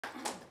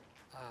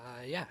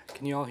Yeah,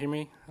 can you all hear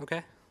me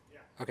okay? Yeah.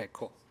 Okay,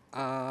 cool.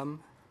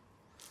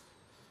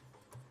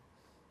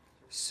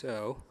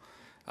 So,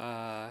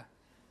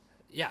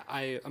 yeah,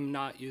 I am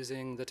not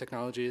using the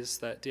technologies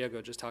that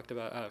Diego just talked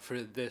about for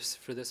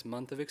this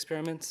month of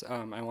experiments.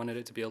 I wanted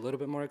it to be a little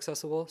bit more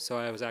accessible, so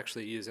I was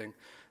actually using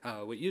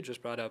what you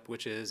just brought up,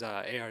 which is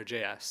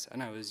AR.js,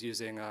 and I was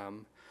using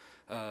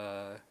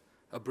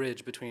a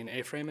bridge between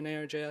A-Frame and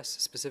AR.js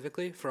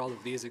specifically for all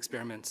of these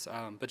experiments.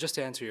 But just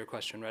to answer your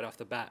question right off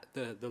the bat,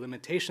 the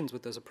limitations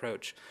with this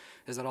approach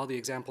is that all the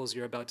examples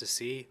you're about to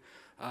see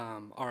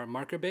are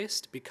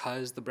marker-based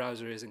because the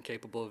browser isn't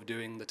capable of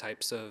doing the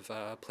types of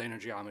planar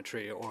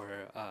geometry or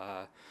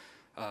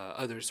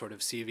other sort of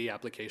CV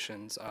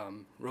applications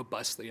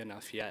robustly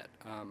enough yet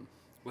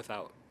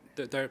without,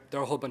 there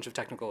are a whole bunch of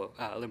technical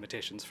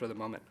limitations for the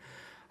moment.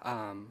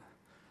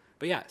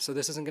 But yeah, so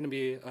this isn't going to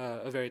be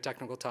a very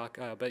technical talk,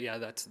 but yeah,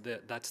 that's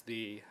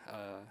the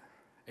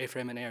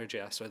A-Frame and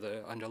AR.js are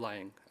the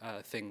underlying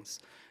things.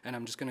 And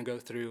I'm just going to go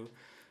through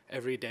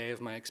every day of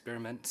my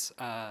experiments.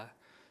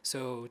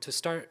 So to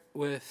start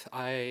with,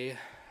 I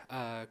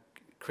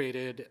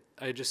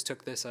just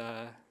took this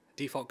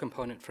default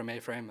component from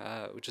A-Frame,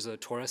 which is a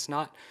torus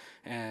knot,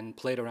 and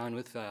played around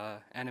with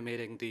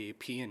animating the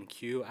P and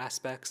Q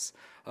aspects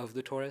of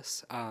the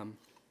torus.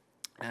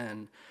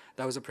 And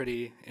that was a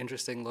pretty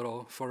interesting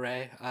little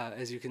foray.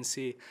 As you can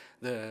see,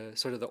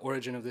 the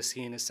origin of the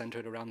scene is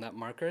centered around that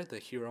marker, the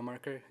hero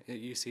marker that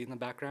you see in the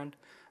background,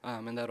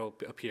 and that'll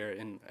appear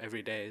in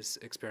every day's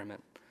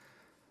experiment.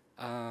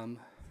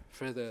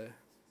 For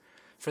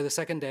the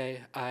second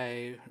day,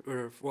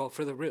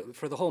 for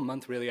the whole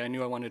month really, I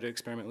knew I wanted to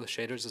experiment with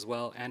shaders as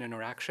well and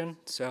interaction.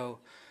 So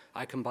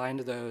I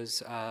combined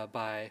those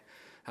by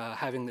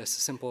having this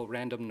simple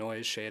random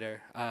noise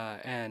shader,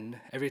 and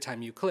every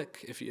time you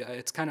click,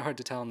 it's kind of hard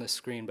to tell on this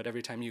screen, but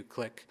every time you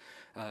click,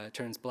 it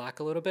turns black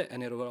a little bit,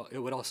 and it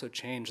would also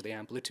change the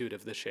amplitude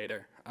of the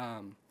shader.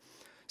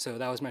 So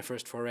that was my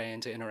first foray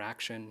into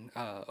interaction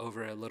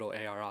over a little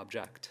AR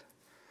object.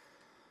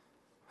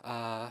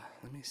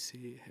 Let me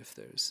see if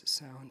there's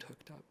sound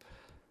hooked up.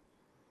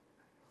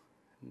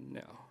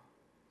 No.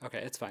 Okay,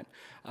 it's fine.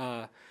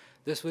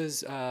 This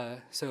was,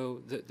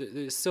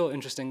 it's still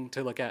interesting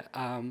to look at.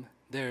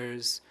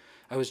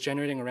 I was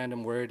generating a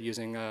random word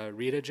using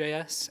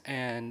Rita.js,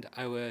 and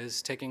I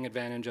was taking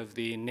advantage of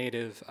the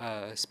native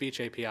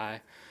speech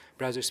API,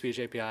 browser speech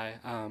API,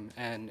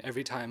 and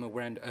every time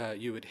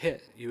you would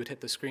hit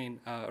the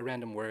screen, a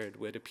random word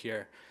would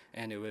appear,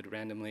 and it would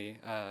randomly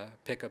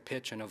pick a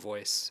pitch and a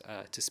voice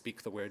to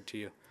speak the word to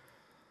you.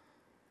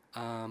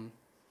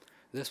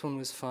 This one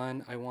was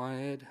fun. Let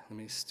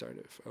me start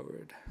it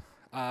forward.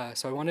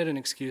 So I wanted an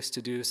excuse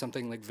to do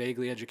something like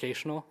vaguely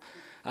educational.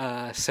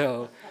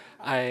 So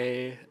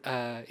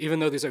even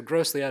though these are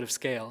grossly out of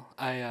scale,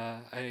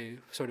 I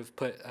sort of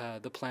put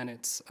the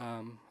planets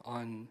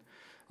on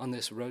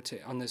this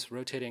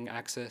rotating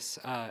axis,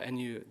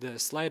 and the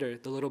slider,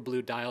 the little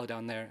blue dial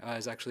down there,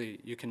 is actually,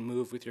 you can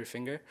move with your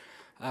finger,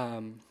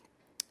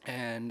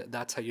 and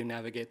that's how you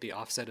navigate the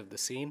offset of the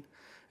scene.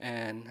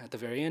 And at the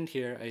very end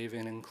here, I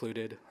even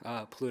included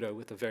Pluto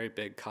with a very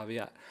big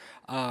caveat.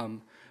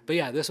 But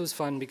yeah, this was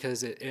fun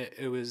because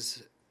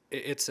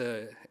it's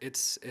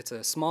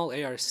a small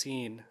AR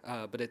scene,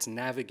 but it's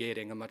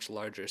navigating a much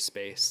larger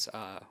space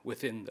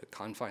within the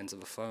confines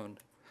of a phone.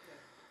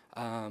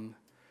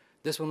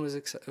 This one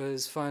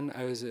was fun.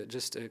 I was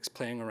just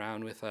playing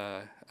around with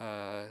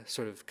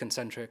sort of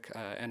concentric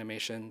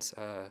animations,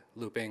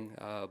 looping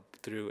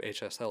through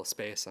HSL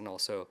space, and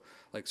also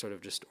like sort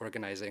of just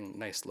organizing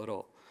nice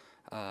little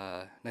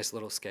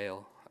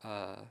scale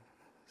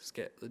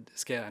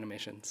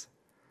animations.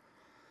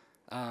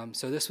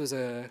 So this was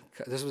a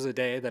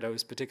day that I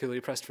was particularly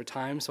pressed for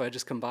time, so I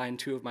just combined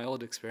two of my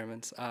old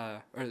experiments,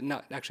 or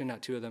not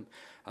two of them.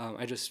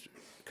 I just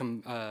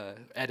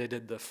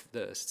edited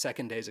the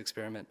second day's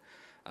experiment,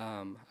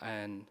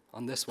 and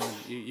on this one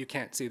you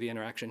can't see the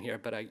interaction here,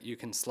 but you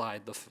can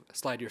slide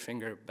your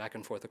finger back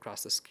and forth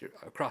across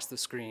the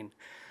screen,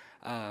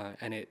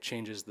 and it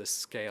changes the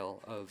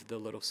scale of the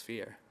little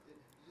sphere. Did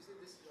you say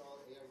this is all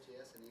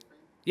ARJS and A-Frame?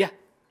 Yeah.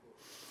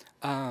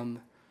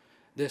 Cool.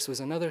 This was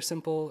another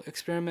simple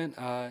experiment.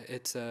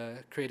 It's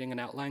creating an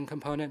outline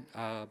component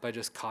by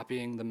just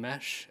copying the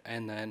mesh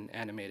and then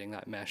animating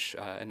that mesh,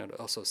 and it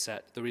also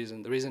set the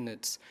reason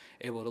it's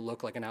able to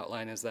look like an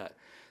outline is that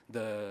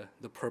the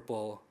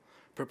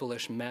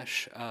purplish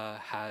mesh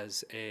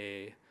has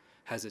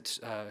its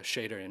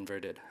shader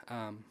inverted.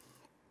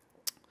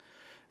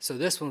 So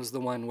this one was the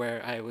one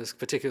where I was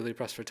particularly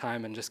pressed for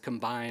time and just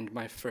combined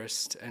my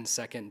first and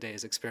second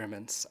day's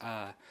experiments.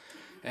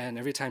 And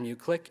every time you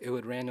click, it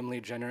would randomly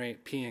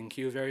generate P and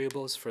Q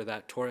variables for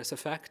that torus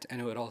effect.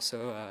 And it would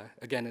also,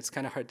 again, it's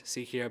kind of hard to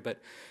see here, but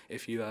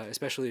if you,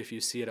 especially if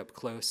you see it up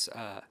close,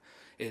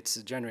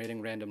 it's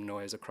generating random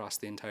noise across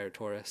the entire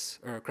torus,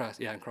 or across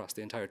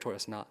the entire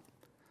torus knot.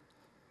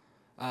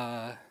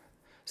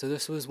 So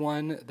this was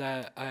one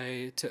that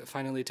I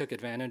finally took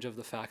advantage of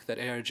the fact that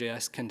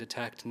ARJS can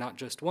detect not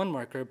just one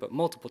marker, but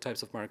multiple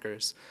types of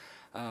markers.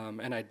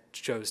 And I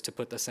chose to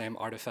put the same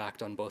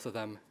artifact on both of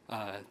them,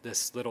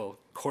 this little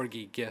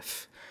corgi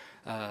GIF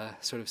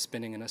sort of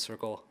spinning in a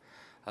circle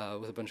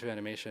with a bunch of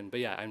animation. But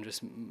yeah, I'm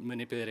just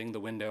manipulating the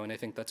window, and I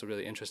think that's a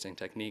really interesting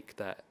technique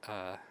that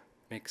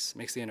makes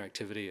the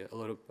interactivity a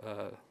little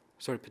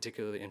sort of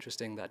particularly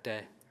interesting that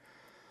day.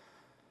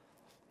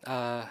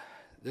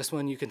 This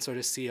one, you can sort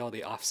of see all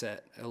the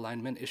offset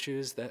alignment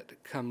issues that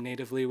come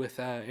natively with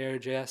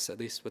AR.js, at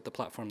least with the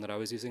platform that I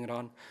was using it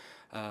on.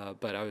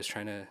 But I was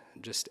trying to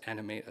just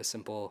animate a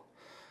simple,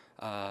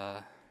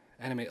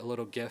 animate a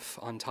little GIF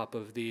on top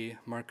of the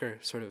marker,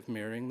 sort of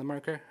mirroring the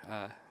marker.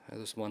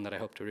 This is one that I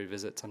hope to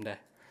revisit someday.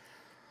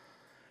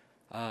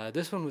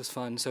 This one was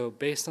fun. So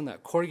based on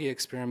that corgi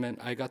experiment,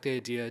 I got the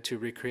idea to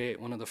recreate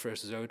one of the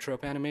first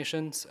zoetrope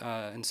animations.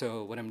 And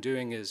so what I'm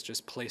doing is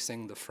just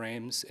placing the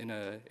frames in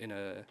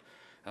a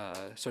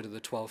sort of the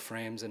 12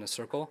 frames in a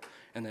circle,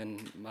 and then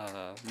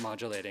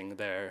modulating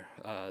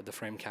the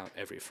frame count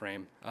every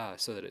frame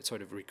so that it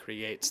sort of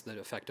recreates the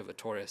effect of a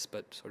torus,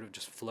 but sort of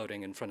just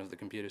floating in front of the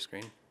computer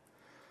screen.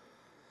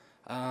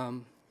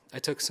 I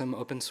took some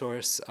open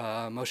source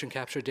motion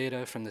capture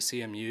data from the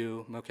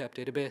CMU mocap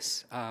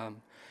database.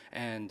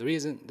 And the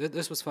reason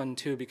this was fun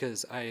too,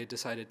 because I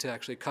decided to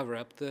actually cover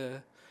up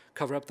the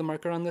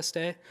marker on this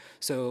day.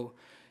 So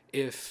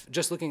if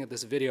just looking at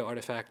this video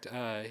artifact,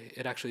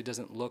 it actually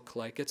doesn't look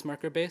like it's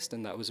marker based,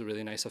 and that was a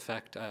really nice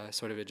effect.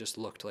 Sort of it just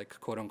looked like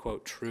quote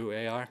unquote true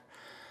AR.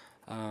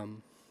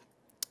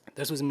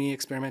 This was me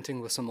experimenting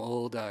with some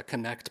old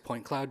Connect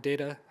point cloud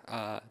data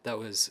that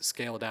was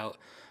scaled out,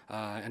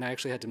 and I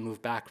actually had to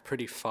move back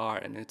pretty far,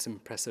 and it's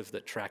impressive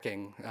that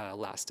tracking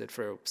lasted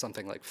for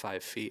something like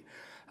 5 feet,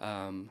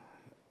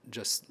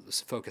 just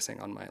focusing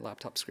on my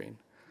laptop screen.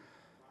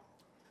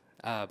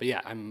 But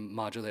yeah, I'm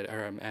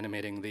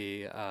animating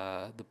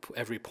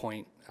every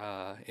point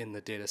in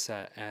the data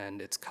set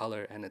and its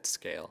color and its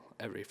scale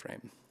every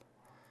frame.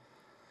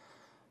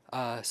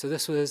 So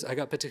I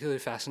got particularly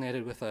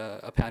fascinated with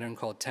a pattern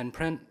called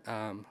 10print,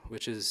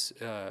 which is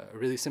a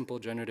really simple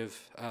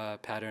generative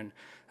pattern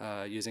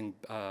using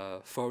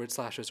forward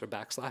slashes or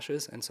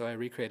backslashes. And so I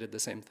recreated the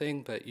same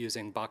thing, but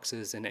using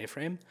boxes in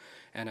A-Frame,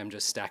 and I'm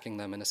just stacking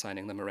them and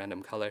assigning them a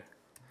random color.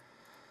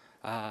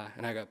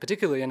 And I got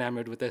particularly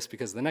enamored with this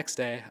because the next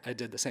day I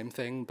did the same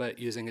thing, but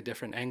using a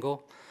different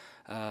angle,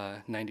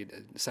 90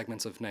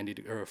 segments of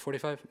 90 or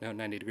 45, no,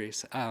 90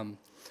 degrees,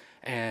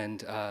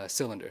 and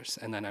cylinders.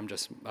 And then I'm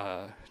just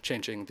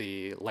changing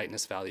the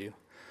lightness value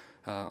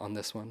on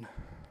this one.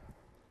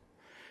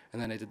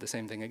 And then I did the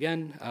same thing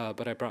again,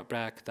 but I brought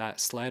back that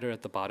slider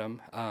at the bottom.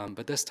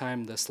 But this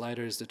time the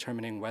slider is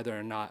determining whether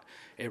or not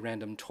a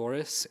random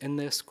torus in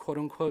this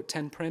quote-unquote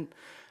 10print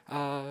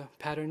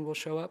pattern will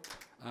show up.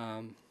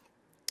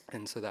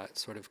 And so that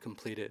sort of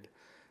completed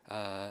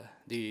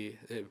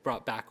it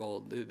brought back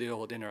the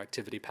old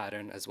interactivity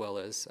pattern, as well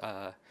as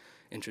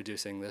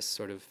introducing this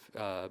sort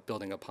of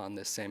building upon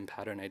this same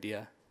pattern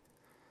idea.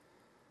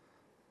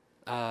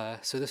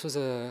 So this was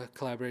a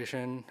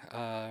collaboration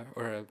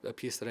or a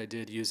piece that I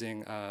did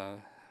using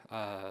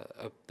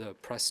the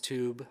press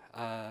tube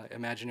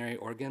imaginary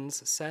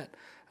organs set,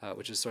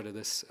 which is sort of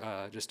this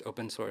just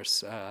open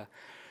source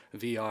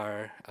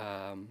VR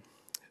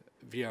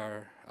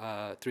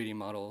 3D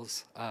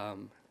models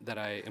that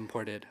I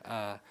imported,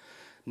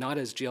 not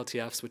as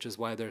GLTFs, which is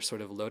why they're sort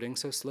of loading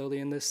so slowly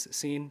in this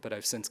scene, but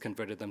I've since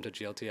converted them to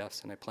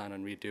GLTFs, and I plan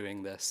on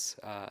redoing this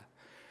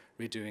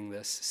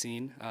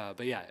scene.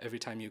 But yeah, every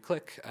time you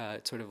click,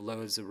 it sort of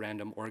loads a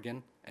random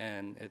organ,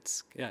 and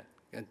it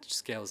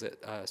scales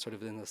it sort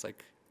of in this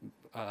like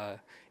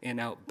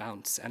in-out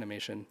bounce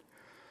animation.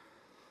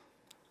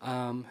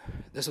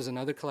 This was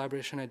another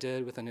collaboration I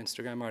did with an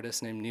Instagram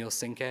artist named Neil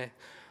Sinke.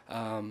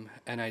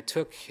 And I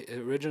took,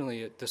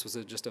 originally this was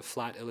just a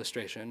flat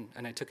illustration,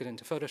 and I took it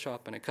into Photoshop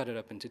and I cut it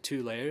up into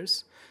 2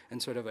 layers,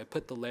 and sort of I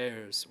put the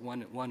layers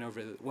one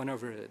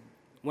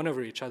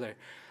over each other,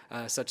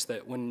 such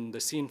that when the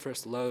scene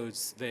first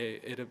loads,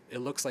 it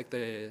looks like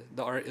the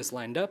art is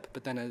lined up,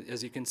 but then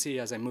as you can see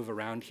as I move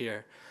around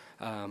here,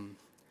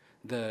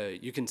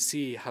 you can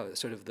see how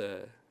sort of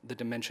the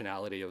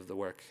dimensionality of the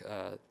work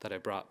that I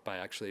brought by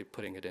actually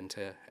putting it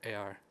into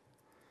AR.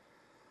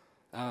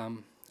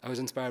 I was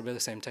inspired by the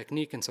same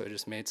technique, and so I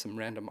just made some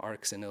random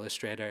arcs in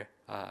Illustrator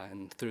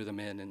and threw them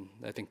in, and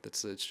I think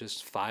it's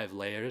just 5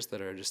 layers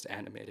that are just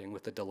animating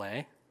with a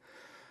delay.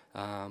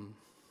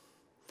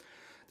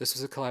 This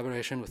was a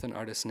collaboration with an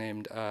artist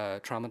named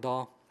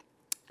Tramadol,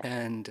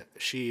 and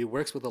she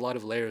works with a lot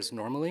of layers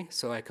normally,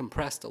 so I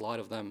compressed a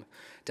lot of them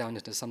down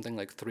into something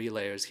like 3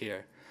 layers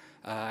here,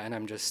 and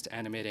I'm just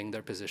animating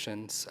their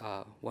positions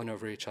one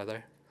over each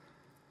other.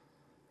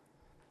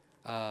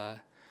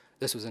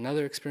 This was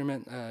another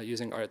experiment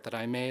using art that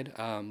I made.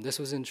 This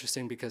was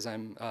interesting because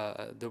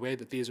the way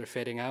that these are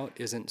fading out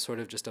isn't sort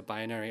of just a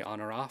binary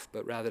on or off,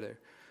 but rather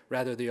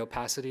the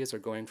opacities are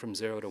going from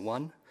 0 to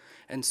 1.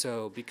 And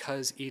so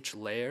because each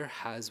layer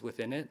has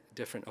within it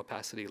different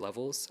opacity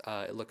levels,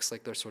 it looks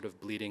like they're sort of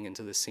bleeding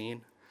into the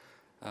scene.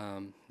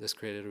 This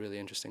created a really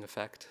interesting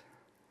effect.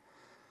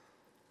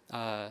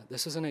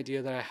 This was an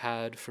idea that I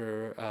had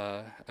for,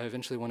 I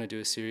eventually want to do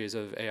a series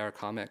of AR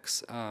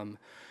comics.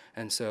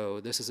 And so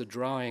this is a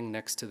drawing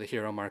next to the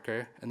hero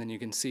marker, and then you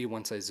can see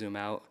once I zoom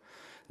out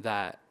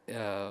that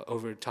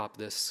over top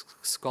this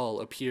skull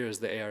appears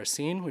the AR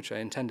scene, which I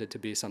intended to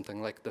be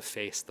something like the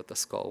face that the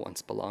skull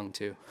once belonged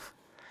to.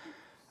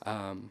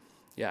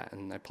 Yeah,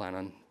 and I plan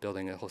on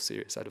building a whole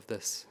series out of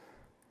this.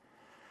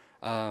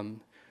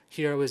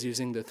 Here I was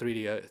using the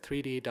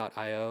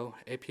 3D.io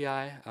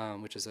API,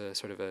 which is a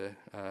sort of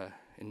a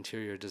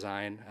interior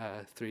design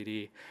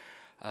 3D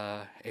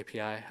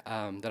API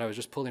that I was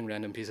just pulling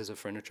random pieces of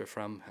furniture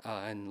from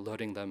and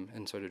loading them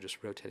and sort of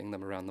just rotating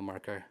them around the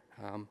marker,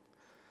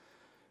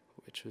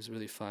 which was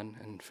really fun.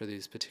 And for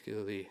these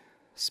particularly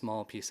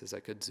small pieces, I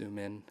could zoom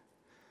in,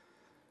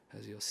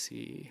 as you'll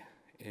see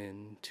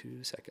in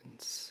 2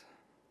 seconds.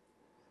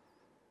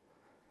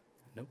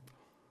 Nope.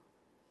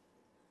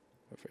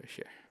 Over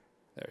here.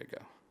 There we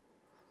go.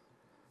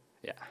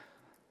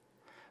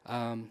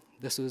 Yeah.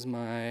 This was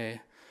my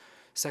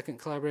second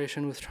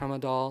collaboration with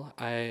Tramadol.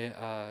 I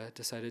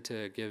decided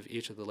to give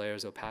each of the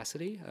layers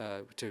opacity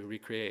to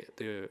recreate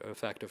the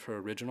effect of her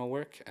original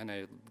work, and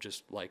I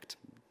just liked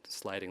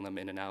sliding them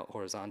in and out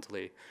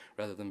horizontally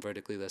rather than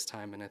vertically this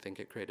time, and I think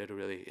it created a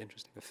really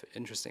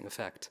interesting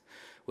effect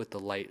with the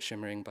light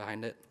shimmering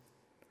behind it.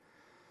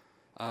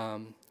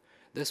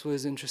 This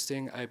was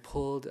interesting. I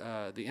pulled,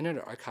 the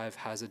Internet Archive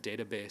has a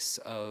database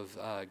of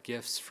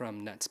GIFs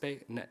from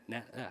Netscape,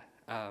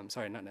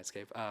 sorry, not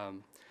Netscape, a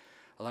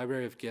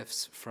library of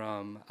GIFs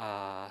from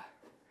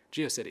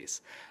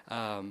GeoCities.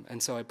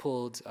 And so I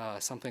pulled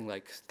something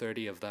like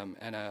 30 of them,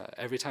 and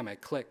every time I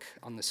click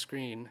on the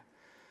screen,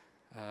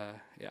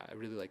 yeah, I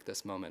really like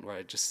this moment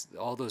where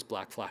all those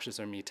black flashes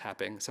are me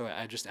tapping. So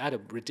I just add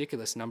a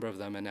ridiculous number of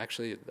them, and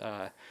actually,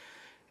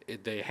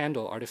 they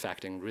handle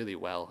artifacting really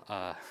well.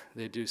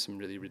 They do some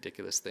really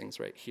ridiculous things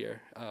right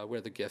here,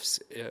 where the GIFs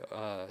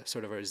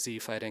sort of are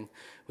Z-fighting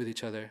with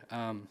each other.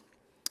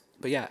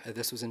 But yeah,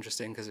 this was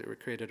interesting because it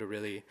created a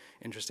really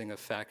interesting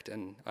effect.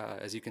 And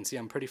as you can see,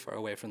 I'm pretty far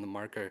away from the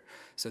marker,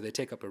 so they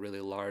take up a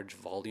really large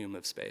volume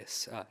of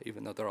space,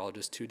 even though they're all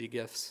just 2D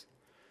GIFs.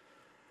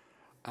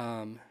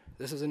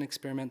 This is an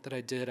experiment that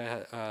I did.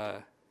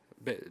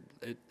 But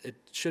it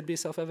should be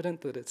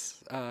self-evident that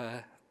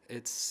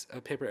it's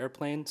a paper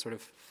airplane sort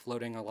of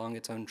floating along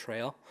its own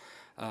trail.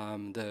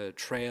 The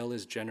trail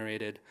is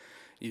generated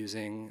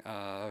using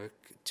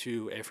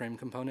 2 A-Frame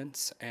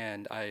components,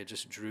 and I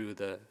just drew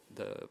the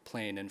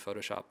plane in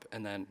Photoshop,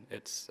 and then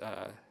it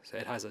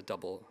has a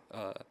double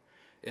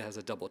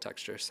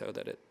texture so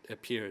that it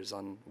appears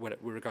on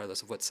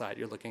regardless of what side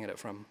you're looking at it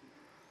from.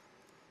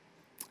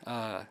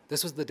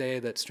 This was the day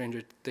that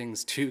Stranger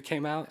Things 2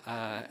 came out,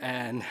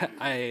 and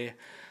I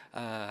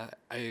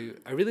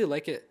really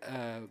like it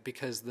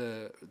because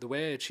the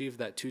way I achieved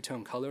that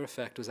 2-tone color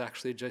effect was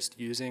actually just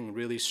using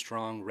really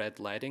strong red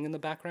lighting in the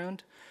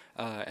background,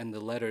 and the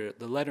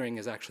lettering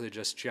is actually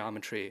just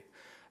geometry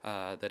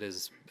that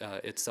is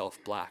itself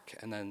black,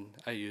 and then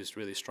I used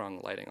really strong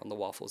lighting on the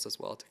waffles as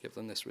well to give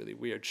them this really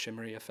weird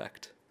shimmery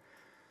effect.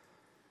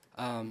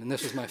 And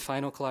this was my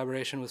final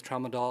collaboration with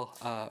Tramadol.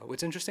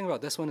 What's interesting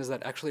about this one is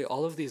that actually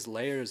all of these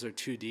layers are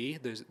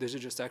 2D. These are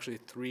just actually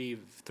three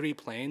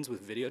planes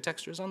with video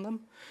textures on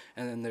them,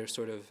 and then they're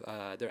sort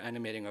of they're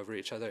animating over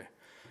each other,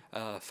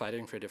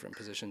 fighting for different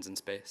positions in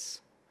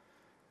space.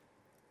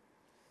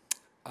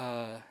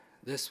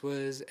 This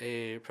was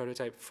a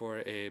prototype for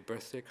a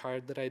birthday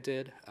card that I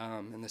did,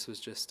 and this was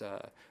just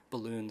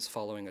balloons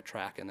following a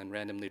track and then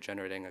randomly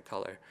generating a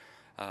color.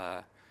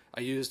 I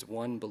used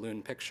one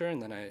balloon picture,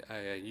 and then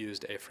I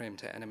used A-Frame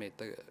to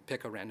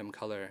pick a random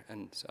color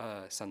and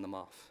send them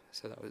off.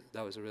 So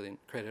that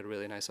created a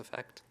really nice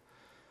effect.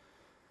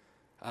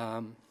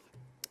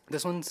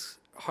 This one's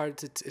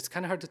it's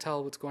kind of hard to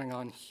tell what's going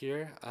on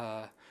here,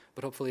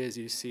 but hopefully as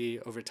you see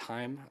over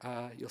time,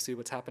 you'll see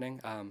what's happening.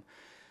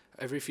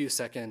 Every few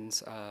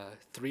seconds,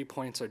 3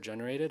 points are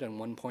generated and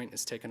 1 point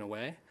is taken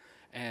away,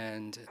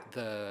 and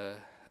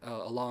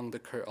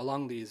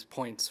along these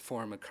points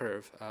form a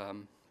curve.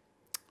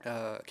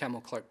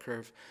 Camel-Clark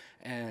curve,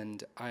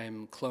 and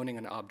I'm cloning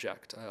an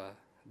object,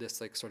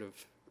 this like sort of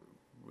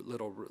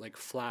little like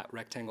flat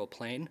rectangle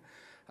plane,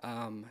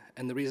 and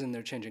the reason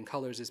they're changing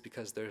colors is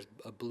because there's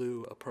a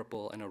blue, a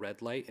purple, and a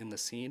red light in the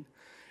scene,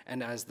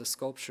 and as the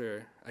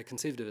sculpture, I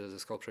conceived it as a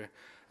sculpture,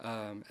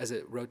 as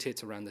it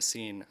rotates around the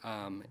scene,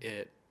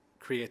 it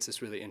creates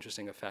this really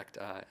interesting effect,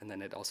 and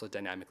then it also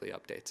dynamically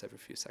updates every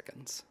few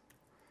seconds.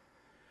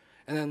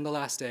 And then the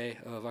last day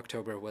of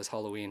October was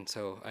Halloween,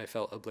 so I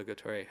felt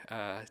obligatory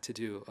to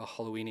do a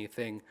Halloween-y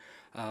thing.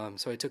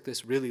 So I took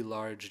this really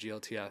large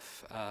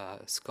GLTF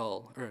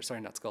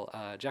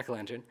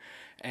jack-o'-lantern,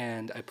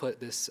 and I put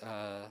this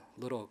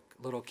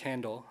little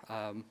candle.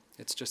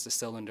 It's just a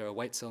cylinder, a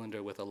white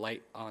cylinder with a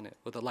light on it,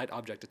 with a light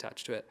object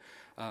attached to it,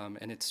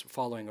 and it's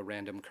following a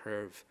random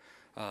curve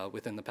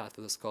within the path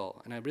of the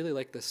skull. And I really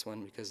like this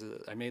one because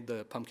I made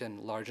the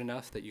pumpkin large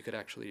enough that you could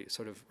actually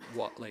sort of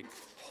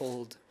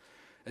hold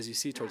as you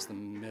see towards the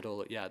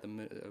middle, yeah,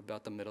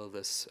 about the middle of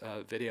this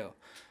video,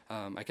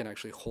 I can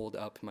actually hold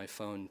up my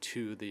phone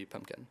to the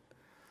pumpkin.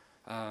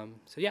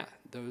 So yeah,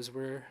 those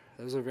were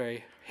a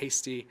very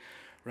hasty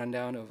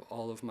rundown of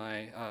all of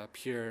my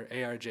pure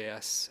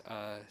ARJS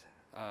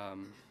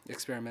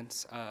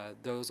experiments.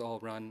 Those all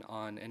run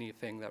on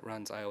anything that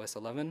runs iOS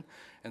 11,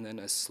 and then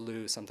a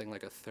slew, something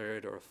like a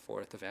third or a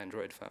fourth of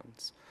Android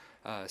phones.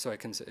 So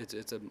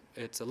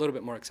it's a little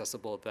bit more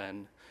accessible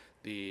than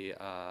the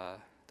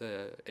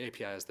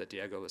APIs that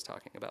Diego was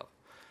talking about.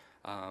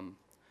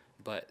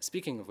 But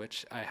speaking of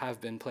which, I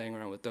have been playing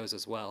around with those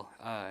as well,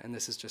 and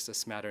this is just a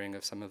smattering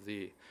of some of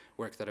the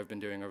work that I've been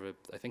doing over,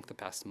 I think, the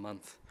past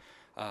month,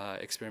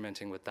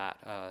 experimenting with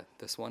that.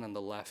 This one on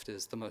the left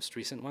is the most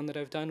recent one that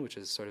I've done, which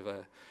is sort of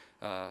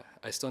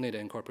I still need to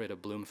incorporate a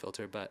bloom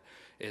filter, but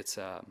it's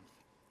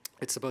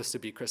supposed to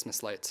be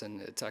Christmas lights,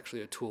 and it's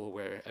actually a tool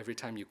where every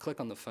time you click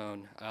on the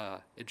phone,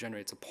 it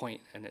generates a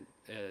point, and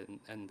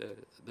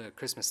the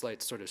Christmas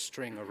lights sort of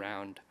string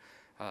around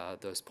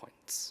those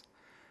points.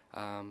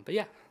 But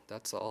yeah,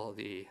 that's all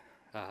the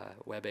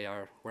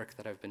webAR work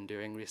that I've been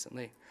doing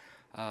recently,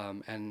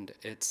 and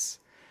it's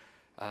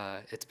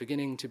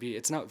beginning to be.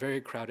 It's not very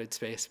crowded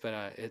space,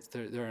 but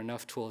there are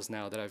enough tools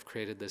now that I've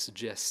created this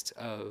gist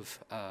of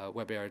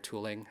webAR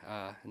tooling.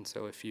 And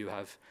so, if you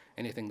have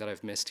anything that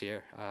I've missed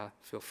here,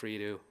 feel free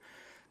to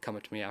come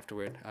up to me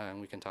afterward,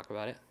 and we can talk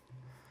about it.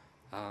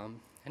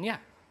 And yeah,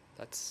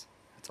 that's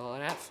all I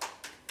have.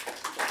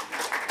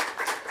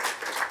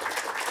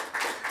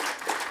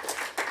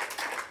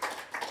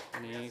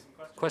 Any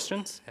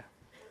questions? Yeah.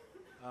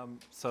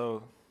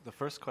 So the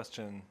first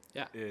question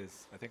Yeah.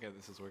 is, I think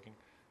this is working.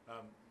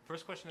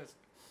 First question is,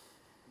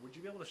 would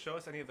you be able to show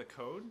us any of the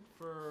code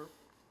for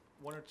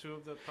one or two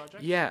of the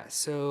projects? Yeah,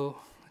 so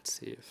let's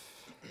see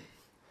if...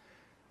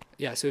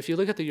 Yeah, so if you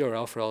look at the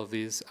URL for all of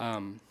these,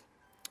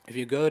 if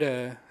you go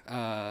to...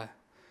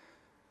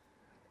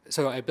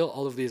 so I built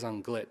all of these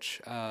on Glitch,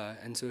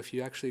 and so if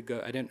you actually go...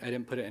 I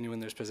didn't put it anywhere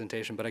in this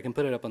presentation, but I can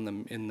put it up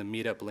on in the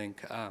Meetup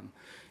link.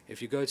 If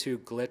you go to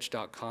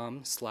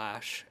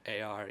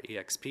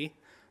glitch.com/AREXP,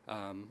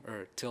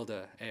 or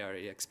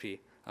 ~AREXP,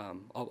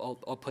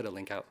 I'll put a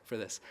link out for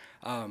this.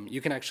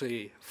 You can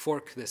actually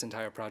fork this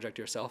entire project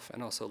yourself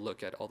and also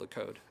look at all the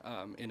code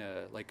in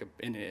a web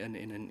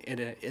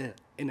editor.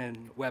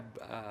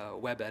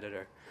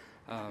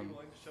 Would you be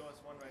willing to show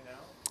us one right now?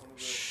 One of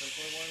the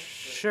simpler ones?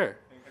 Sure.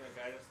 Can you kind of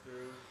guide us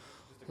through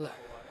just a couple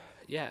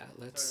lines? Yeah,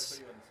 let's... Sorry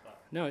to put you on the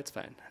spot. No, it's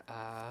fine.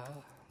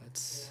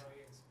 Let's...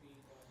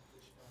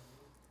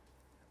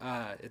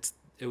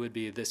 it would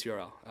be this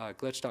URL,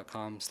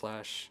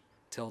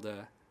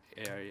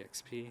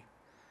 glitch.com/~AREXP,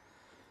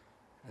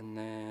 and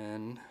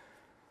then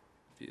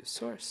view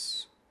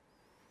source.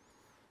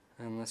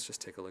 And let's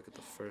just take a look at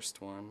the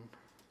first one.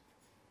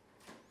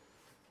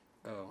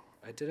 Oh,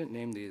 I didn't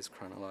name these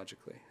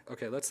chronologically.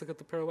 Okay, let's look at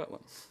the pirouette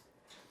one.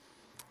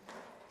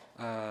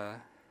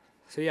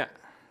 So yeah,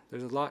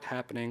 there's a lot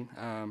happening,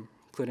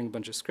 including a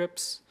bunch of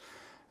scripts.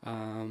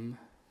 Let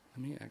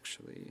me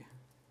actually...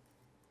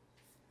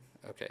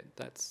 Okay,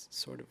 that's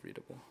sort of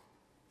readable.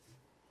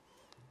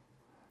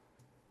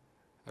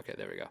 Okay,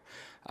 there we go.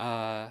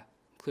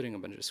 Including a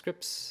bunch of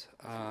scripts.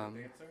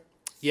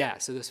 Yeah,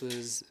 so this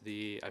was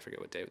I forget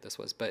what day this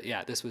was, but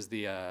yeah, this was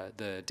the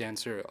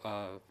dancer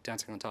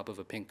dancing on top of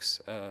a pink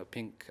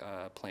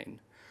plane.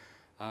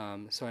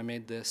 So I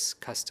made this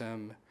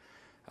custom,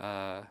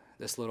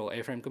 this little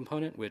A-Frame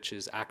component, which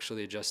is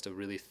actually just a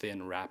really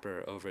thin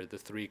wrapper over the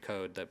 3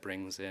 code that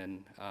brings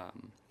in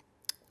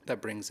the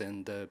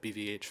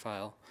BVH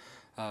file,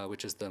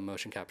 which is the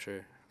motion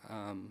capture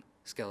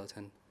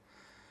skeleton.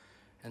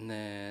 And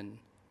then,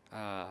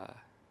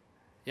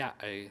 yeah,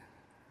 I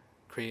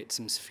create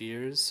some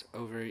spheres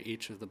over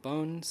each of the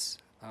bones.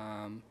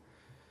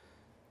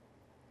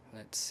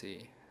 Let's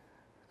see.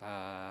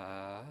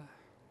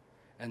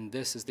 And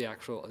this is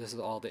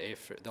all the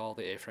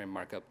A-Frame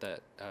markup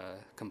that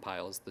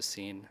compiles the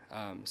scene.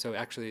 So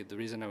actually, the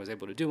reason I was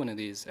able to do one of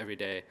these every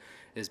day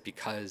is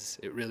because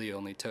it really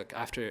only took,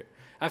 after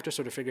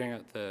sort of figuring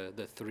out the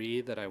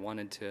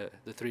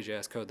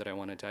 3.js code that I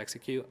wanted to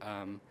execute,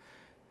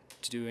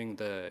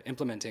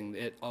 implementing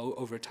it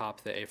over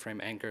top the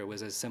A-Frame anchor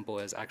was as simple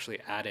as actually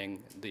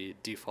adding the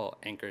default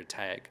anchor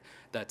tag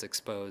that's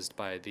exposed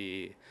by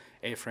the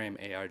A-Frame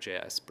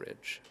AR.js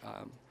bridge.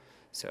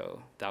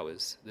 So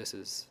this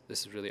is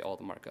really all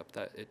the markup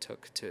that it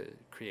took to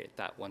create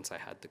that once I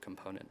had the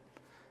component,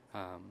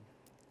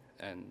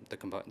 and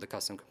the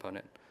custom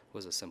component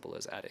was as simple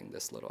as adding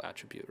this little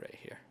attribute right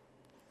here.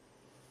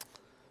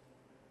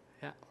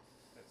 Yeah.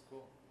 That's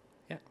cool.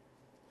 Yeah.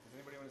 Does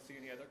anybody want to see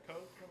any other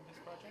code from his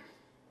project?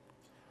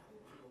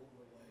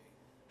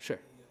 Sure.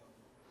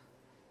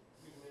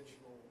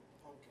 Three-dimensional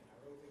pumpkin. I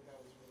really think that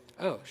was really.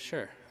 Oh,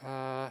 sure.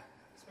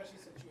 Especially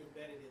since you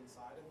embedded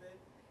inside of it,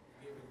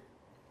 given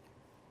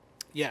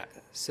Yeah.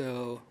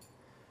 So.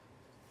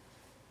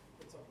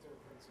 puts up their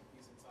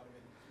principles inside of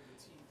it through the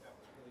teeth. That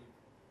was really.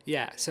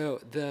 Yeah.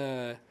 So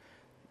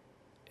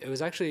it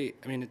was actually.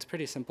 I mean, it's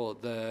pretty simple.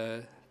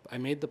 I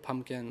made the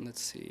pumpkin.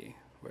 Let's see.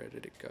 where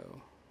did it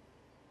go?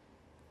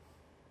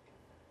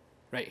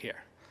 Right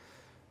here.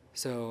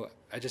 So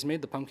I just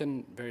made the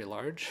pumpkin very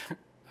large,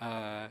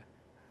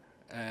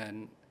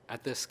 and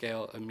at this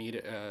scale,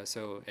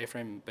 so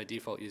A-Frame by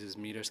default uses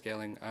meter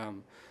scaling.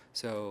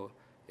 So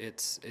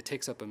it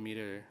takes up a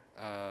meter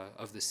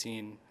of the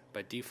scene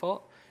by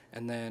default,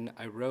 and then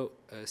I wrote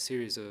a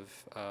series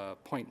of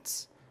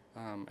points.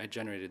 I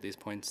generated these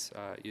points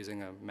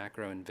using a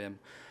macro in Vim,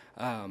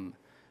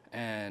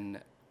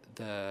 and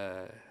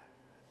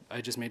I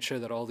just made sure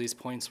that all these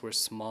points were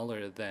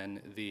smaller than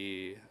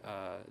the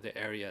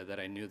area that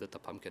I knew that the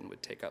pumpkin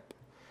would take up.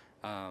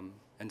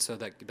 And so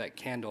that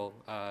candle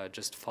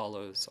just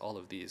follows all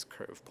of these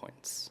curve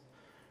points.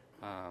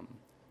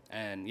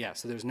 And yeah,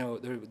 so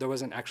there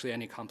wasn't actually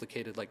any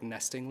complicated like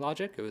nesting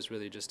logic. It was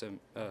really just a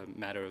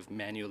matter of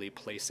manually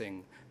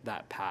placing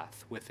that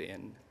path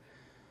within.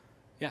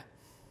 Yeah.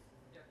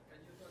 Yeah, can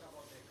you talk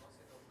about the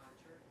concept of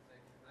nature?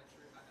 Like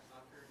nature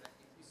after like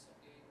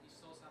it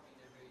shows up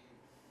in every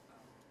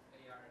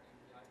AR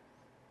API.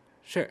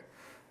 Sure.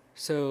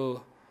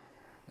 So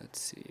let's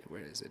see,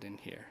 where is it in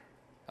here?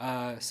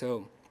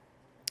 So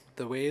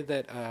the way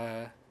that,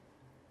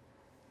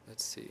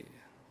 let's see,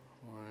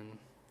 one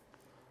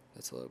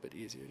that's a little bit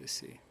easier to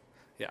see.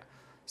 Yeah.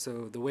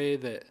 So the way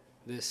that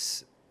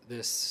this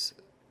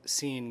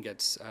scene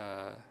gets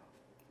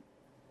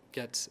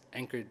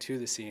anchored to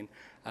the scene,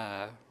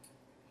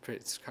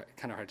 it's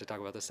kind of hard to talk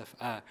about this stuff.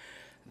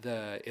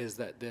 Is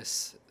that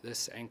this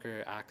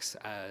anchor acts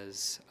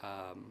as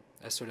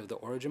sort of the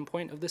origin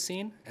point of the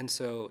scene, and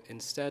so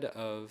instead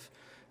of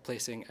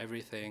placing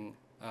everything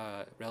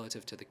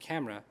relative to the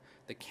camera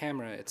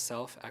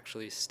itself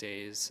actually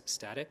stays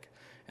static,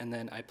 and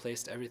then I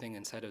placed everything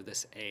inside of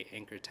this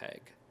anchor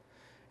tag.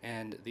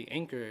 And the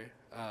anchor,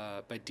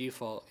 by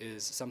default,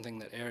 is something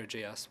that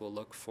AR.js will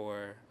look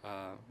for.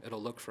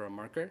 It'll look for a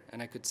marker,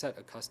 and I could set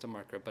a custom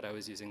marker, but I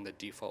was using the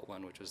default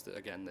one, which was,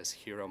 again, this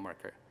hero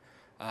marker.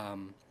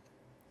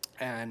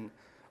 And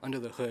under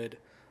the hood,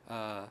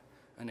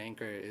 an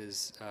anchor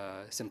is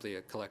simply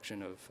a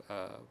collection of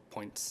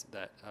points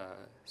that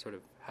sort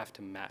of have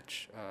to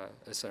match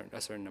a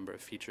certain number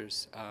of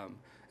features.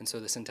 And so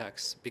the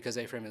syntax, because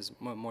A-Frame is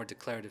more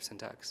declarative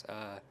syntax,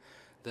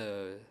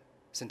 the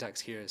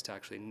syntax here is to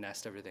actually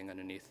nest everything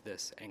underneath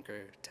this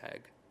anchor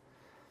tag.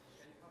 Can you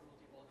have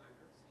multiple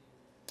anchors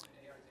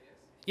in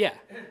ARctober?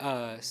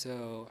 Yeah.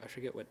 So I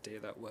forget what day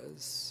that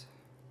was.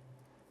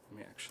 Let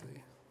me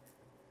actually.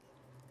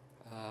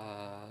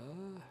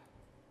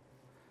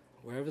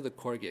 Wherever the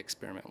Corgi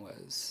experiment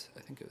was,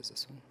 I think it was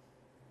this one.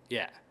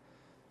 Yeah.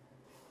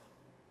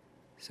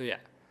 So yeah,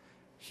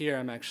 here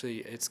I'm actually,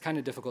 it's kind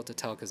of difficult to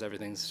tell because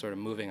everything's sort of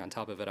moving on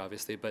top of it,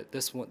 obviously, but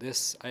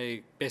this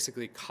I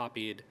basically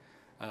copied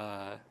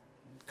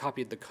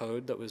the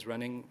code that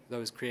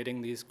was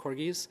creating these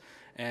Corgis,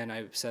 and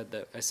I said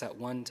that I set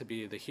one to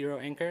be the hero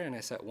anchor, and I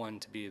set one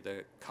to be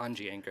the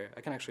kanji anchor.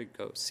 I can actually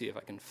go see if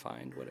I can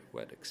find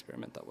what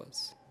experiment that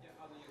was. Yeah,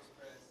 how do you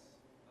express?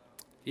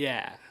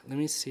 Yeah, let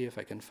me see if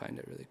I can find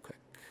it really quick.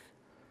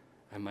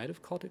 I might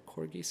have called it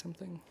Corgi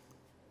something.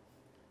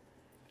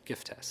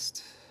 GIF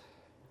test.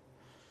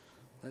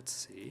 Let's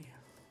see.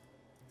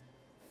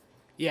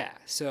 Yeah,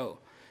 so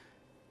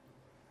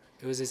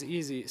it was as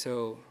easy.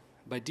 So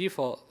by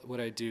default, what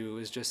I do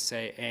is just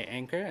say a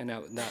anchor, and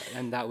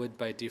that would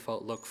by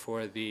default look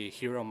for the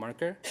hero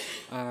marker.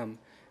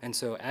 And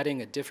so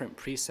adding a different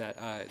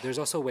preset, there's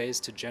also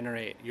ways to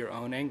generate your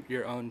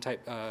own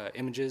type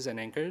images and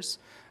anchors,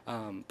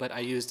 but I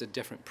used a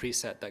different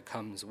preset that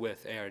comes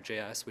with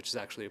AR.js, which is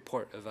actually a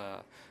port of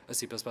a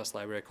C++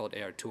 library called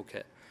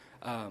ARtoolkit.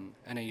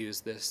 And I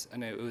used this,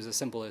 and it was as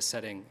simple as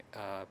setting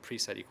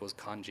preset equals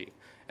kanji,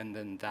 and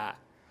then that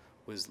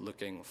was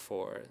looking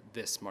for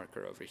this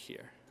marker over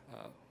here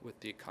with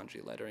the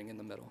kanji lettering in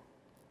the middle.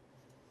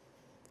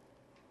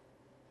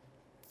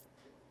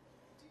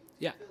 Do you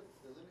Yeah. feel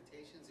the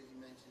limitations that you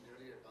mentioned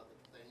earlier about the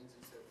planes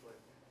and so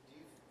forth, do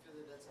you feel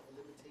that that's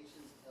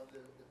limitations of the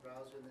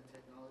browser and the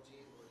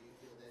technology, or do you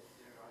feel that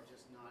there are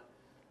just not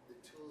the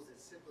tools that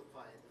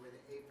simplify it, the way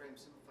that A-Frame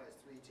simplifies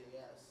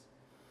 3JS?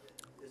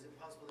 Is it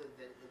possible that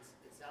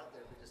it's out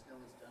there, but just no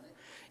one's done it?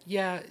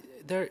 Yeah,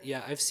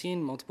 I've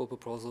seen multiple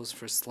proposals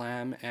for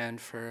SLAM and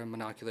for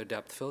monocular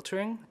depth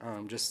filtering,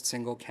 just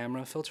single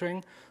camera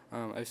filtering.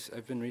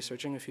 I've been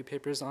researching a few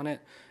papers on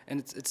it, and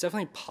it's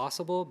definitely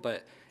possible,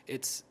 but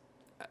it's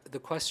the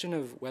question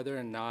of whether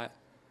or not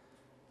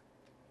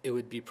it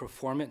would be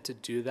performant to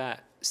do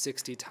that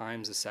 60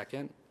 times a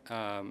second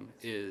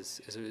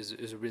is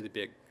a really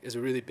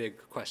big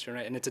question,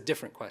 right? And it's a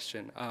different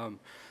question.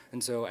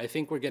 And so I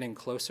think we're getting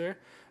closer,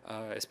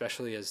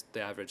 especially as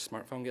the average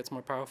smartphone gets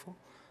more powerful.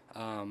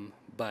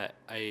 But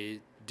I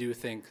do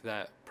think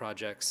that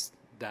projects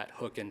that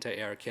hook into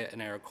ARKit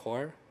and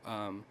ARCore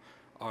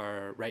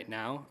are right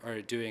now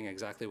are doing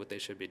exactly what they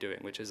should be doing,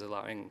 which is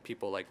allowing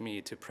people like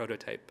me to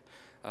prototype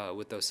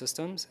with those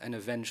systems, and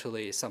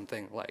eventually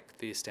something like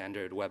the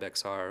standard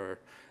WebXR or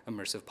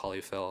immersive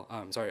polyfill,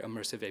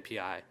 immersive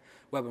API,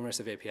 web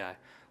immersive API,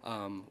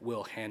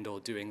 will handle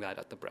doing that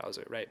at the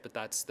browser, right? But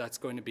that's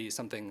going to be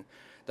something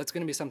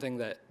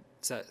that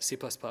C++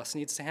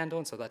 needs to handle,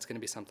 and so that's going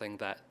to be something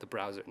that the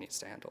browser needs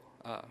to handle,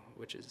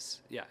 which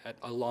is,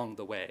 along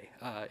the way,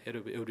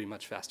 it would be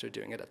much faster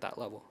doing it at that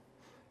level.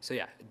 So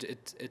yeah,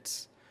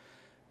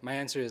 my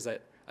answer is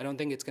that I don't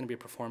think it's going to be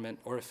performant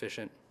or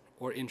efficient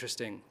or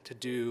interesting to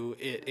do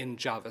it in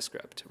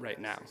JavaScript right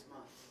now. 6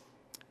 months.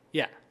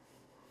 Yeah,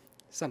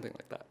 something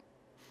like that.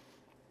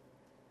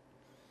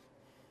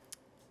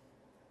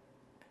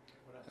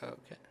 What else?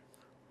 Okay.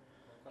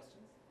 More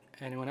questions?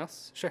 Anyone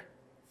else? Sure.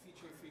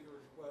 Feature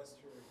request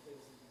or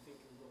things that you think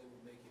really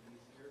will make it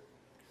easier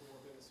to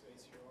work in the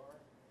space you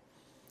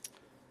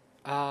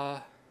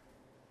are?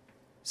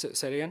 So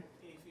say it again.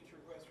 Any feature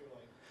requests or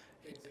like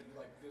things that you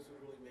like, this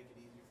would really make it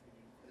easier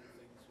for you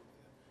to do cool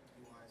things with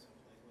the UIs I'm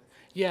playing with?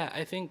 Yeah,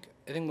 I think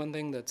one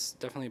thing that's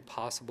definitely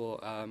possible.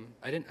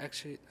 I didn't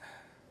actually.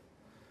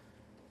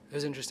 It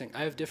was interesting.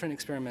 I have different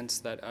experiments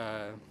that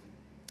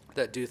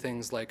do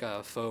things like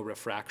faux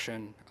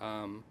refraction,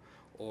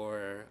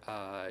 or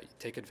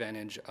take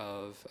advantage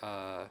of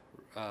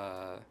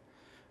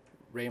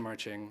ray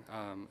marching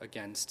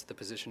against the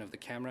position of the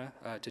camera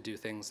to do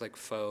things like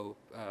faux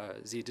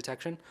Z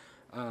detection.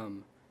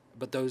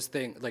 But those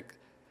things, like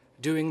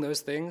doing those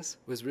things,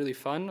 was really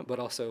fun, but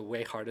also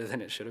way harder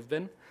than it should have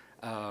been.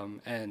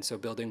 And so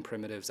building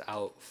primitives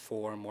out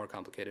for more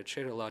complicated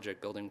shader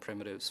logic, building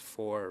primitives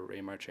for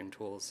ray marching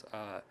tools,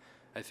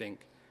 I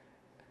think.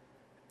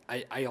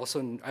 I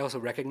also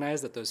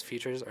recognize that those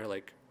features are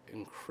like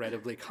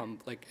incredibly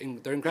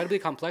they're incredibly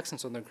complex, and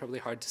so they're incredibly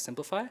hard to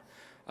simplify,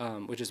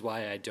 which is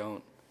why I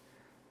don't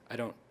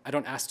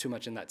ask too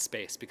much in that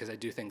space, because I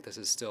do think this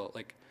is still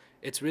like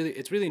it's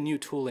really new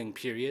tooling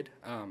period.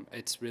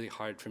 It's really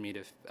hard for me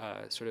to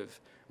sort of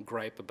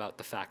gripe about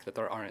the fact that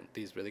there aren't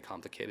these really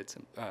complicated,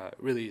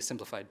 really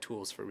simplified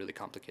tools for really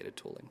complicated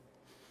tooling.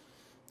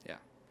 Yeah.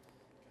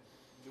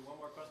 Do one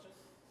more question?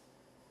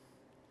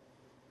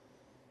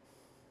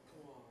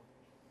 Come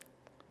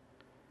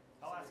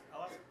on.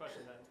 I'll ask a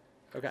question then.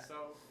 Okay.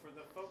 So for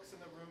the folks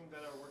in the room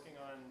that are working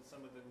on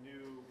some of the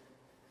new,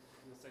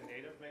 let's say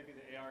native, maybe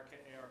the AR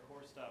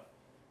core stuff,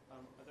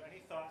 are there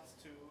any thoughts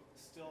to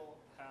still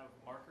have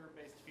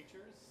marker-based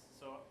features?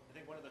 So I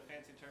think one of the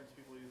fancy terms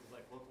people use is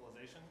like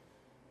localization,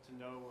 to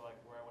know like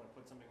where I want to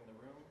put something in the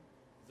room.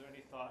 Is there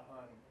any thought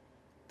on?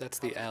 That's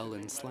the how L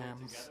those two in things might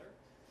work slams. together?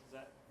 Does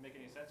that make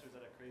any sense, or is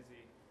that a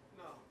crazy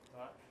No,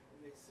 thought?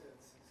 it makes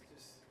sense. It's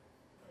just,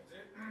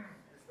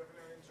 It's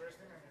definitely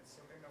interesting, and it's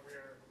something that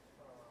we're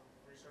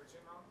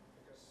researching on,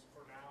 because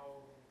for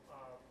now,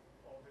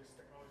 all these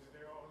technologies,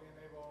 they only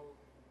enable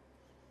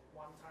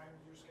one-time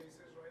use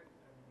cases, right?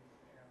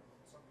 And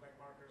something like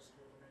markers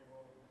could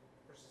enable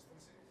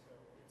persistency, so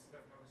it's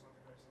definitely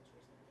something that's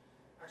interesting.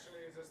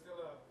 Actually, it's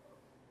still a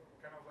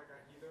kind of like a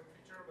hidden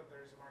feature, but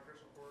there is marker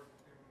support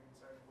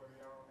inside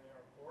WebVR on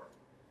ARctober,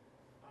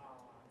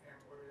 and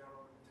WebVR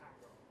on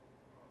Tango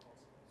also.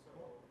 So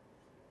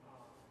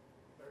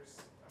there's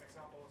an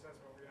example of that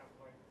where we have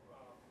like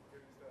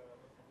released the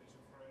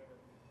documentation for it, and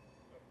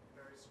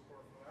there is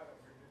support for that, and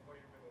we've been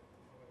playing with it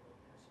a little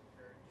bit. It's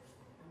very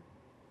interesting.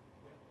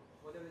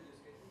 What are the use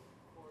cases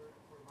for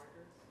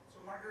markers? So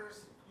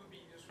markers could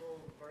be useful,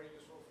 very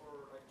useful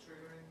for like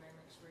triggering name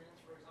experience,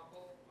 for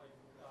example. Like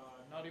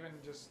not even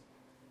just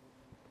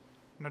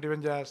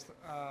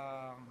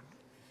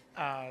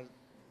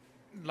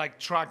like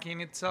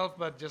tracking itself,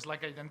 but just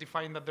like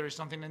identifying that there is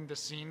something in the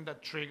scene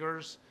that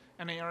triggers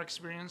an AR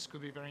experience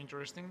could be very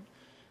interesting.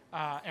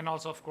 And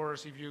also, of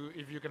course, if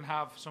you can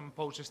have some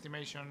pose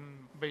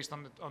estimation based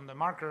on the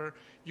marker,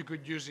 you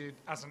could use it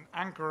as an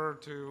anchor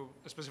to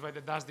specify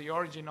that that's the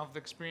origin of the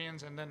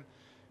experience, and then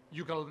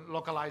you can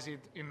localize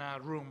it in a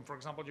room. For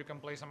example, you can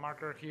place a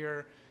marker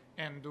here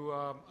and do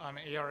an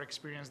AR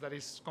experience that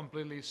is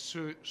completely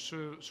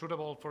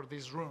suitable for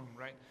this room,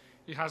 right?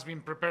 It has been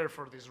prepared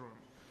for this room.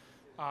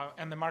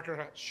 And the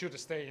marker should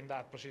stay in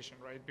that position,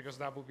 right? Because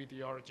that will be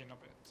the origin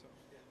of it. So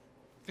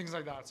things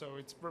like that. So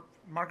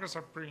markers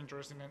are pretty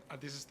interesting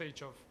at this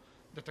stage of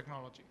the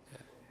technology.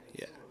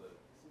 Yeah. Some of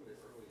the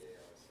early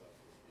AR stuff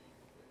would be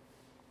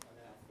an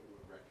app that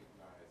would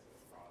recognize a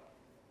product,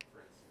 for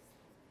instance.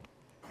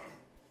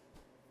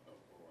 Oh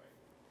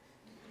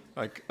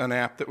boy. Like an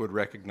app that would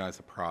recognize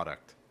a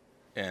product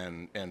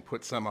and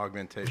put some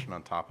augmentation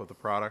on top of the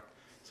product.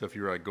 So if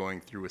you were like going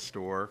through a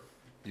store,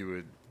 it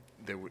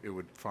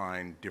would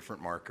find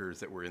different markers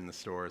that were in the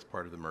store as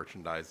part of the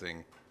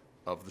merchandising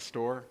of the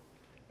store,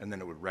 and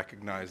then it would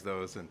recognize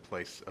those and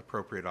place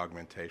appropriate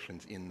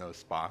augmentations in those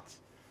spots,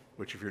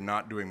 which if you're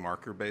not doing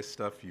marker-based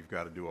stuff, you've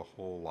got to do a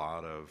whole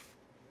lot of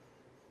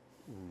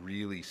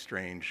really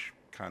strange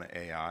kind of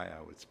AI,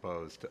 I would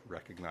suppose, to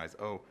recognize,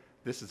 oh,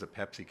 this is a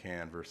Pepsi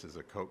can versus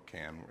a Coke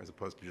can, as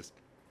opposed to just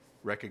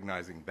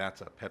recognizing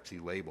that's a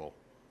Pepsi label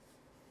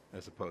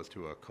as opposed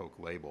to a Coke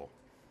label.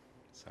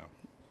 So.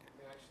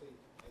 Actually,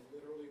 I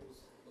literally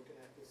was looking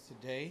at this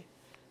today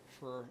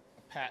for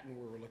a patent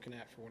we were looking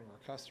at for one of our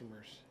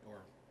customers, or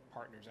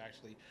partners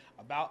actually,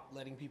 about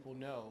letting people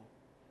know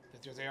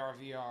that there's AR,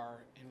 VR,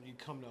 and you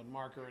come to a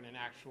marker in an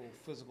actual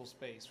physical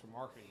space for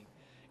marketing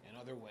and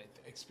other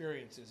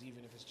experiences,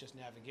 even if it's just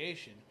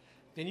navigation.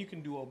 Then you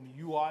can do a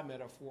UI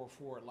metaphor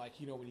for it, like,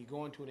 you know, when you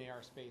go into an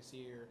AR space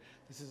here,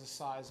 this is the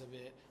size of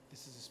it,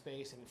 this is a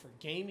space, and for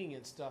gaming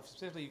and stuff,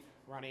 specifically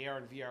around AR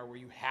and VR, where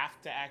you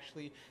have to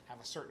actually have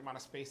a certain amount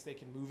of space they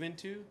can move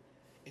into,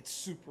 it's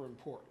super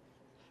important.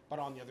 But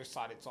on the other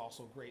side, it's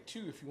also great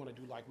too if you want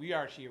to do, like we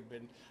actually have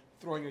been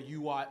throwing a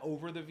UI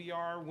over the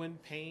VR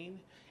pane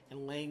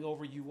and laying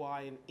over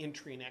UI and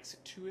entry and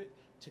exit to it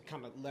to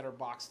kind of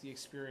letterbox the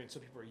experience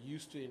so people are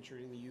used to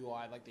entering the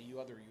UI like the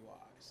other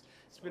UIs.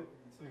 It's been.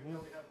 So even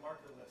though we have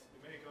marker lists,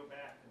 we may go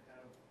back and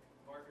have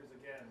markers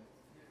again.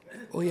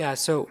 Well, yeah.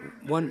 So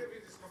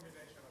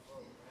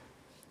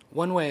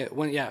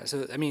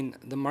so I mean,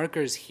 the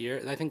markers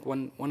here, I think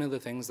one of the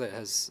things that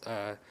has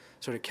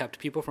sort of kept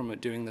people from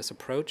doing this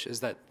approach is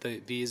that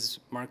these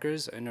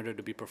markers, in order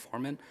to be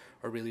performant,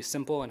 are really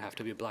simple and have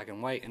to be black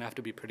and white and have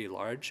to be pretty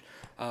large.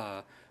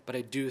 But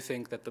I do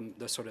think that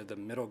the sort of the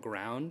middle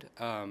ground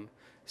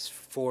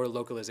for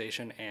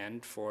localization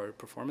and for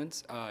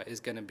performance is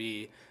going to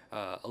be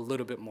a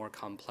little bit more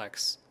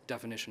complex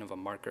definition of a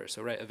marker.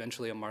 So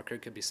eventually a marker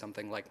could be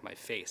something like my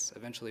face.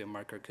 Eventually a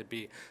marker could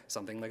be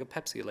something like a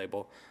Pepsi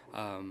label.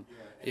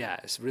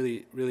 It's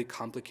really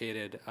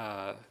complicated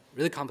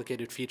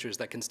features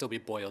that can still be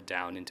boiled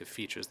down into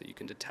features that you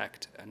can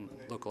detect and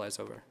localize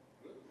over.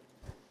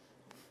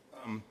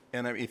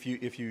 And if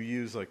you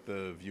use like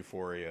the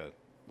Vuforia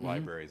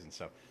libraries and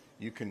stuff,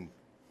 you can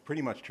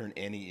pretty much turn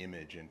any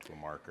image into a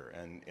marker,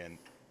 and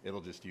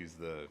it'll just use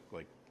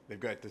they've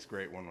got this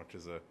great one which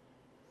is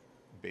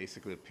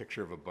basically a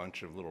picture of a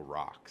bunch of little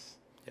rocks.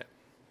 Yeah.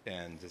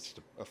 And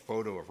just a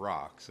photo of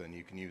rocks, and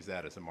you can use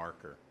that as a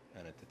marker,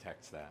 and it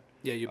detects that.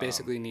 Yeah, you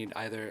basically need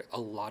either a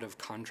lot of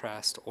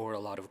contrast or a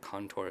lot of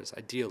contours,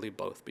 ideally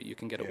both, but you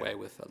can get away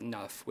with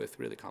enough with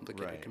really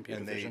complicated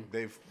computer vision.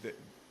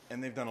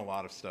 And they've done a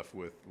lot of stuff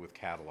with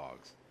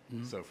catalogs.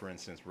 So for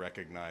instance,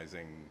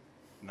 recognizing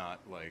not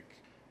like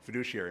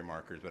fiduciary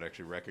markers, but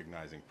actually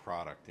recognizing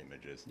product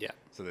images. Yeah.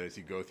 So that as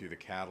you go through the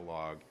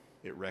catalog,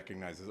 it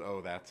recognizes,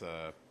 oh, that's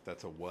a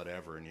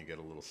whatever, and you get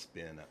a little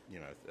spin,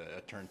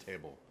 a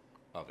turntable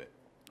of it.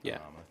 Yeah.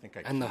 I think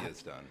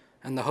IKEA's done.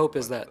 And the hope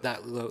is that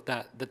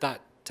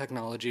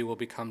technology will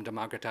become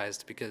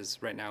democratized, because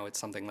right now it's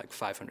something like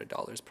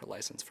 $500 per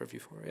license for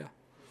Vuforia.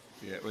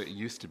 Yeah, well, it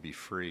used to be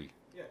free.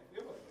 Yeah, we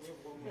have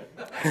one more.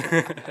 We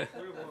have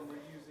one we're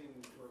using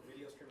for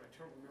video stream. I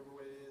don't remember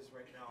what it is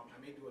right now.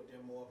 I may do a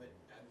demo of it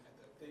at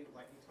the thing,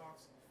 Lightning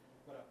Talks.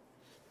 But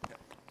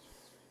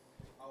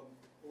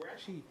we're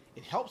actually,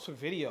 it helps with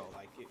video.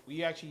 Like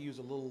we actually use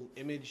a little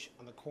image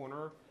on the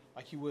corner,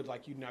 like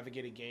you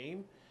navigate a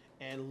game,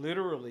 and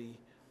literally,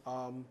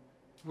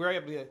 we're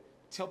able to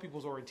tell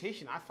people's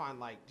orientation. I find,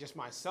 like, just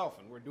myself,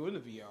 and we're doing the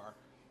VR,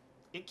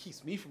 it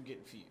keeps me from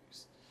getting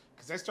confused.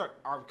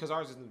 Because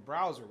ours is in the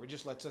browser, it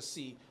just lets us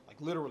see, like,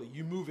 literally,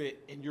 you move it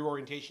and your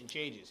orientation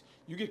changes.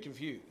 You get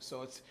confused.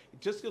 So it's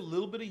just a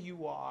little bit of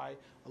UI,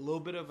 a little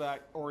bit of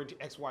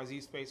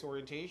XYZ space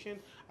orientation,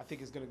 I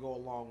think is going to go a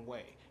long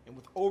way. And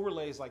with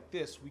overlays like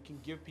this, we can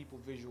give people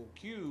visual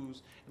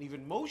cues and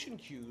even motion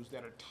cues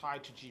that are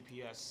tied to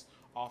GPS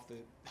off the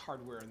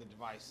hardware and the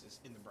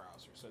devices in the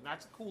browser. So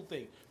that's a cool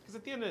thing, because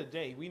at the end of the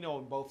day, we know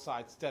on both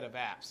sides, instead of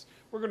apps,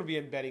 we're going to be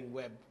embedding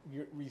web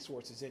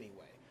resources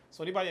anyway.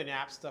 So anybody in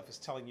app stuff is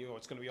telling you, oh,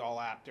 it's going to be all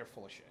app, they're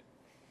full of shit.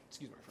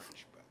 Excuse my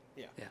French, but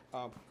yeah.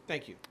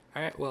 Thank you.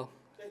 All right, well,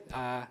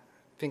 I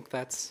think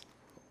that's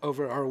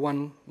over our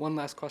one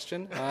last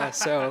question.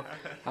 So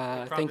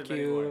thank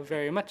you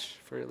very much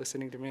for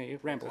listening to me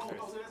ramble. I was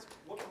going to ask,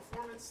 what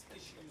performance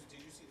issues did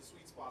you see the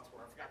sweet spots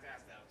for? I forgot to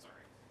ask that,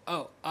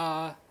 I'm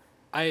sorry.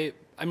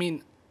 I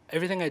mean,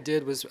 everything I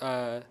did was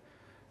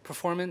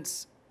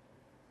performance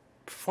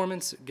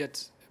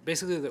gets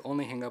basically the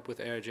only hang up with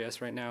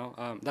ARJS right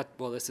now.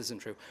 This isn't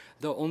true.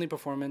 The only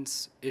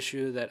performance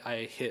issue that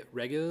I hit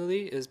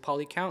regularly is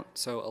poly count.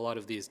 So a lot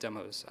of these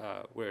demos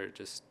were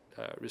just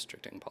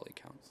restricting poly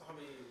count. So how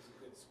many is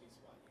a good sweet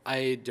spot?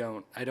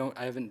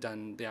 I haven't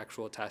done the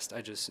actual test.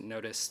 I just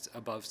noticed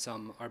above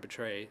some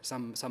arbitrary,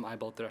 some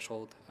eyeball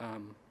threshold.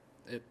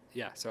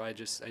 So I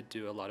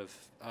do a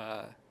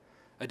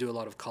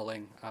lot of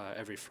culling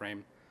every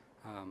frame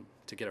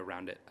to get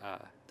around it.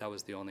 That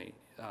was the only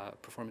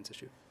performance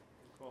issue.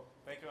 Cool.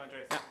 Thank you,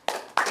 Andres. Yeah.